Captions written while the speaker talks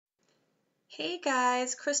Hey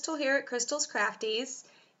guys, Crystal here at Crystal's Crafties.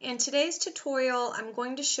 In today's tutorial, I'm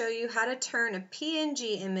going to show you how to turn a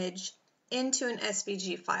PNG image into an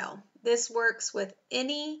SVG file. This works with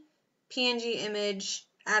any PNG image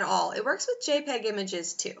at all. It works with JPEG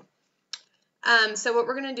images too. So what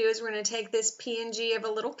we're going to do is we're going to take this PNG of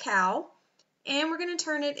a little cow and we're going to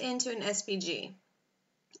turn it into an SVG.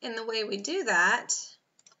 And the way we do that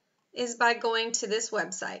is by going to this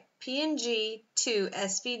website, png2svg.com.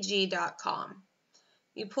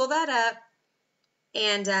 You pull that up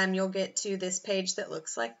and you'll get to this page that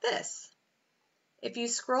looks like this. If you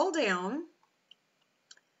scroll down,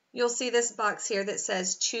 you'll see this box here that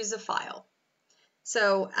says choose a file.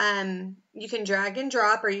 So you can drag and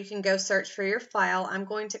drop or you can go search for your file. I'm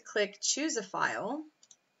going to click choose a file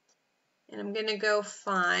and I'm going to go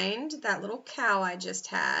find that little cow I just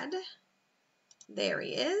had. There he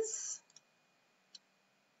is.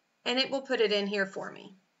 And it will put it in here for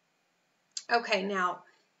me. Okay, now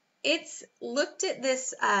it's looked at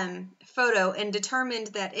this photo and determined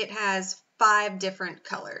that it has 5 different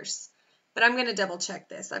colors. But I'm going to double check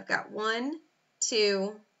this. I've got 1,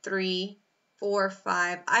 2, 3, 4,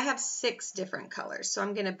 5. I have 6 different colors. So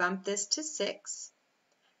I'm going to bump this to 6.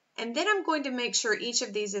 And then I'm going to make sure each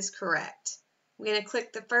of these is correct. I'm going to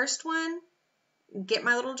click the first one, get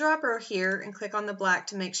my little dropper here and click on the black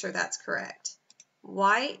to make sure that's correct.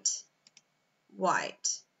 White,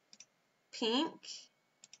 white, pink,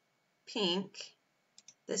 pink.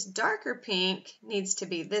 This darker pink needs to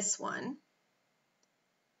be this one.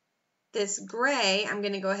 This gray, I'm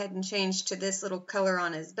going to go ahead and change to this little color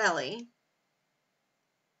on his belly.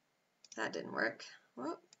 That didn't work.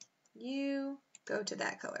 Well, you go to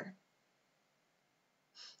that color.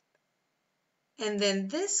 And then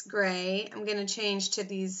this gray, I'm going to change to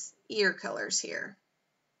these ear colors here.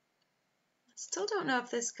 Still don't know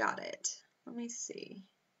if this got it. Let me see.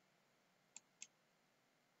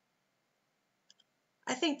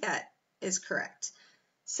 I think that is correct.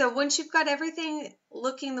 So once you've got everything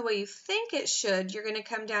looking the way you think it should, you're going to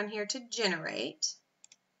come down here to generate.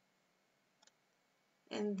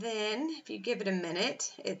 And then if you give it a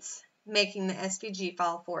minute, it's making the SVG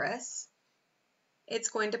file for us. It's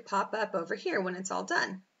going to pop up over here when it's all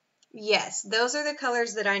done. Yes, those are the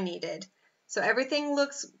colors that I needed. So everything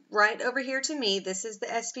looks right over here to me. This is the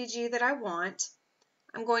SVG that I want.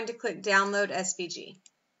 I'm going to click Download SVG.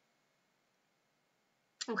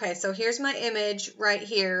 Okay, so here's my image right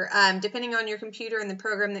here. Depending on your computer and the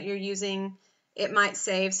program that you're using, it might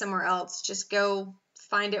save somewhere else. Just go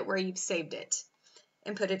find it where you've saved it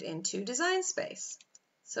and put it into Design Space.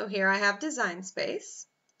 So here I have Design Space.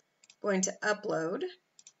 I'm going to upload.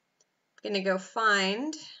 I'm going to go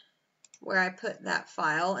find where I put that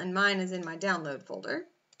file, and mine is in my download folder.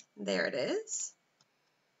 There it is.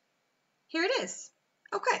 Here it is.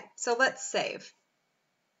 Okay, so let's save.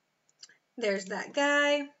 There's that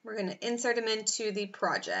guy. We're going to insert him into the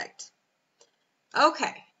project.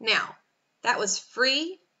 Okay, now that was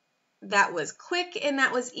free, that was quick, and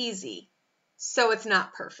that was easy. So it's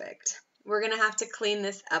not perfect. We're going to have to clean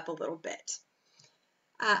this up a little bit.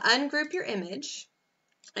 Ungroup your image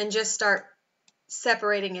and just start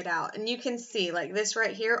separating it out. And you can see like this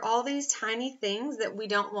right here, all these tiny things that we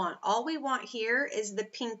don't want. All we want here is the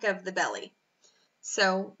pink of the belly.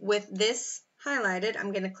 So with this highlighted,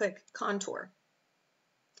 I'm going to click contour.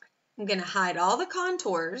 I'm going to hide all the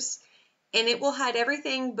contours and it will hide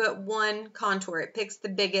everything but one contour. It picks the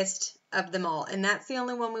biggest of them all and that's the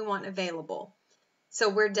only one we want available. So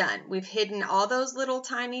we're done. We've hidden all those little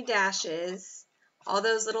tiny dashes, all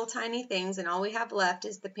those little tiny things, and all we have left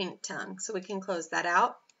is the pink tongue. So we can close that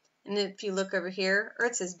out. And if you look over here, or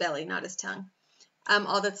it's his belly, not his tongue,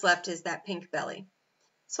 all that's left is that pink belly.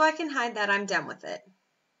 So I can hide that. I'm done with it.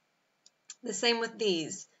 The same with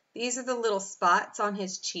these. These are the little spots on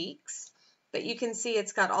his cheeks, but you can see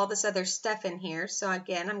it's got all this other stuff in here. So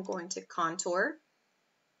again, I'm going to contour,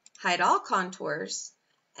 hide all contours,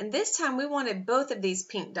 and this time we wanted both of these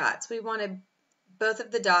pink dots. We wanted both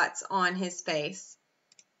of the dots on his face.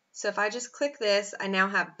 So if I just click this, I now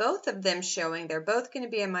have both of them showing. They're both going to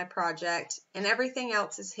be in my project, and everything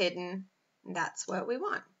else is hidden. And that's what we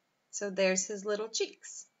want. So there's his little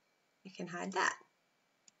cheeks. I can hide that.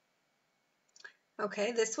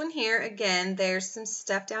 Okay, this one here, again, there's some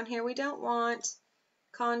stuff down here we don't want.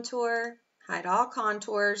 Contour, hide all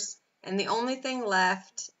contours, and the only thing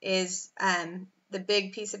left is the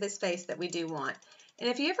big piece of his face that we do want. And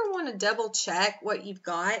if you ever want to double check what you've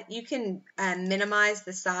got, you can minimize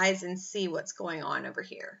the size and see what's going on over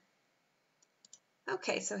here.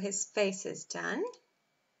 Okay, so his face is done.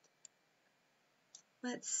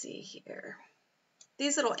 Let's see here.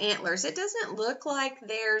 these little antlers. It doesn't look like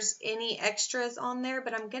there's any extras on there,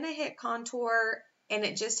 but I'm going to hit contour and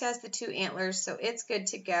it just has the 2 antlers, so it's good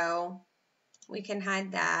to go. We can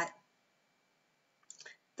hide that.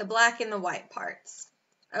 The black and the white parts.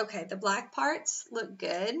 Okay, the black parts look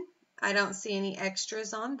good. I don't see any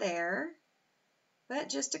extras on there, but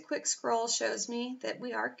just a quick scroll shows me that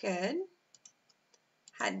we are good.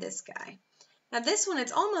 Hide this guy. Now this one,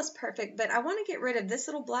 it's almost perfect, but I want to get rid of this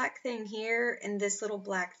little black thing here and this little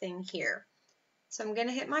black thing here. So I'm going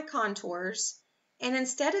to hit my contours, and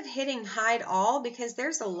instead of hitting hide all, because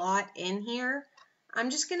there's a lot in here,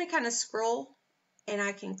 I'm just going to kind of scroll and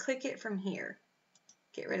I can click it from here.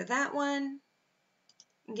 Get rid of that one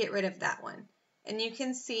and get rid of that one. And you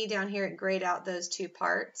can see down here it grayed out those 2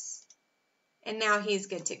 parts. And now he's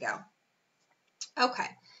good to go. Okay.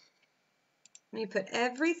 Let me put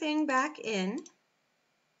everything back in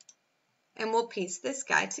and we'll piece this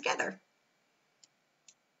guy together.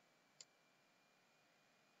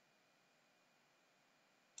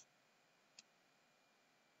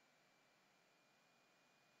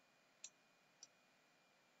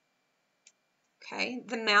 Okay,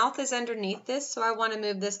 the mouth is underneath this, so I want to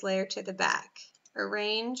move this layer to the back.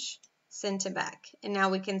 Arrange, send to back, and now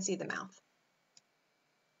we can see the mouth.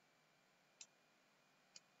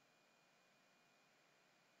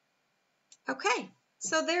 Okay,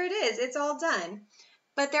 so there it is. It's all done.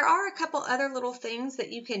 But there are a couple other little things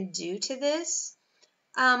that you can do to this.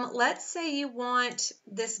 Let's say you want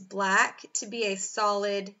this black to be a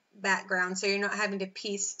solid background, so you're not having to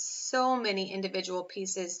piece so many individual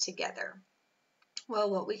pieces together.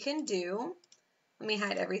 Well, what we can do, let me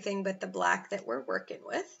hide everything but the black that we're working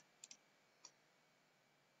with.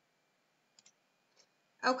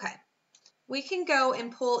 Okay, we can go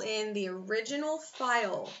and pull in the original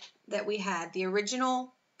file that we had, the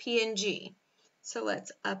original PNG. So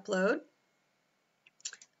let's upload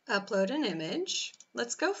an image.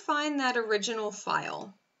 Let's go find that original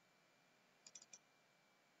file.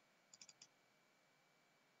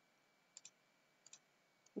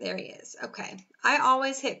 There he is. Okay. I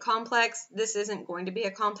always hit complex. This isn't going to be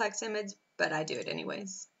a complex image, but I do it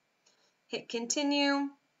anyways. Hit continue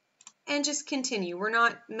and just continue. We're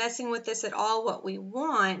not messing with this at all. What we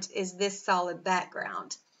want is this solid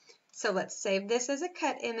background. So let's save this as a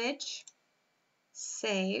cut image.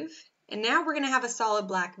 Save. And now we're going to have a solid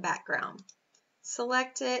black background.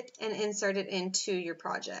 Select it and insert it into your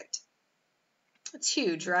project. It's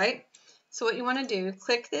huge, right? So what you want to do,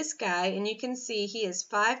 click this guy, and you can see he is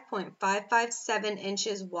 5.557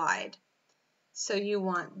 inches wide. So you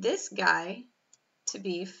want this guy to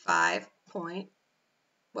be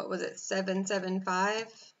 775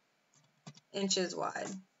 inches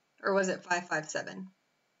wide. Or was it 557?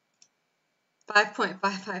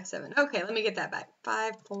 5.557. Okay, let me get that back.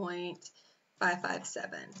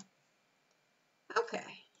 5.557.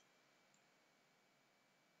 Okay.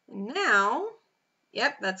 Now,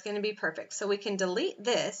 yep, that's going to be perfect. So we can delete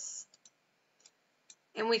this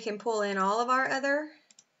and we can pull in all of our other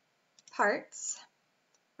parts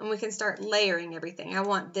and we can start layering everything. I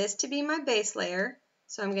want this to be my base layer,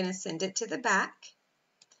 so I'm going to send it to the back.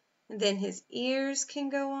 And then his ears can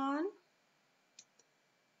go on.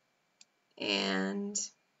 And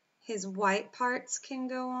his white parts can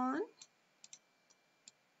go on.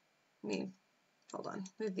 Hold on,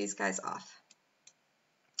 move these guys off.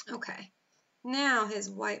 Okay, now his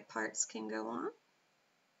white parts can go on.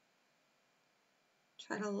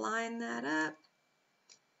 Try to line that up.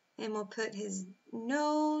 And we'll put his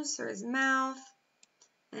nose or his mouth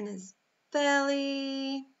and his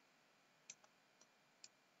belly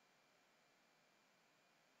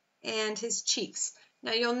and his cheeks.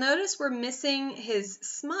 Now you'll notice we're missing his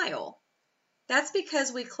smile. That's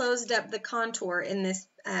because we closed up the contour in this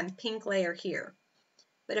pink layer here.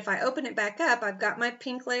 But if I open it back up, I've got my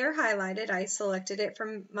pink layer highlighted. I selected it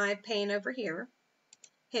from my pane over here.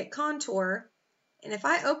 Hit contour. And if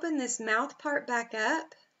I open this mouth part back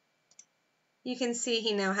up, you can see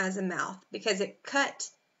he now has a mouth because it cut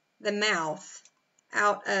the mouth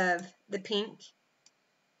out of the pink.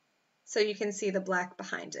 So you can see the black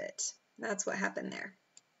behind it. That's what happened there.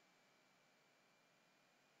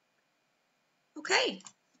 Okay,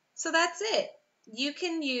 so that's it. You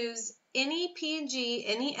can use any PNG,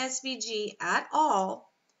 any SVG at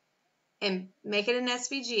all and make it an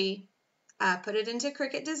SVG, put it into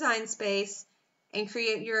Cricut Design Space and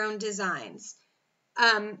create your own designs.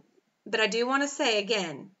 But I do want to say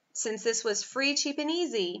again, since this was free, cheap, and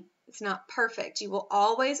easy, it's not perfect. You will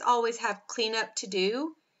always have cleanup to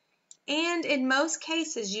do. And in most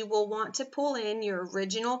cases, you will want to pull in your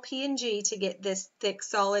original PNG to get this thick,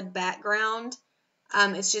 solid background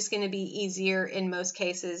It's just going to be easier in most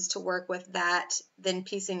cases to work with that than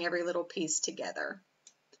piecing every little piece together.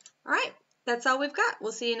 All right, that's all we've got.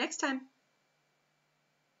 We'll see you next time.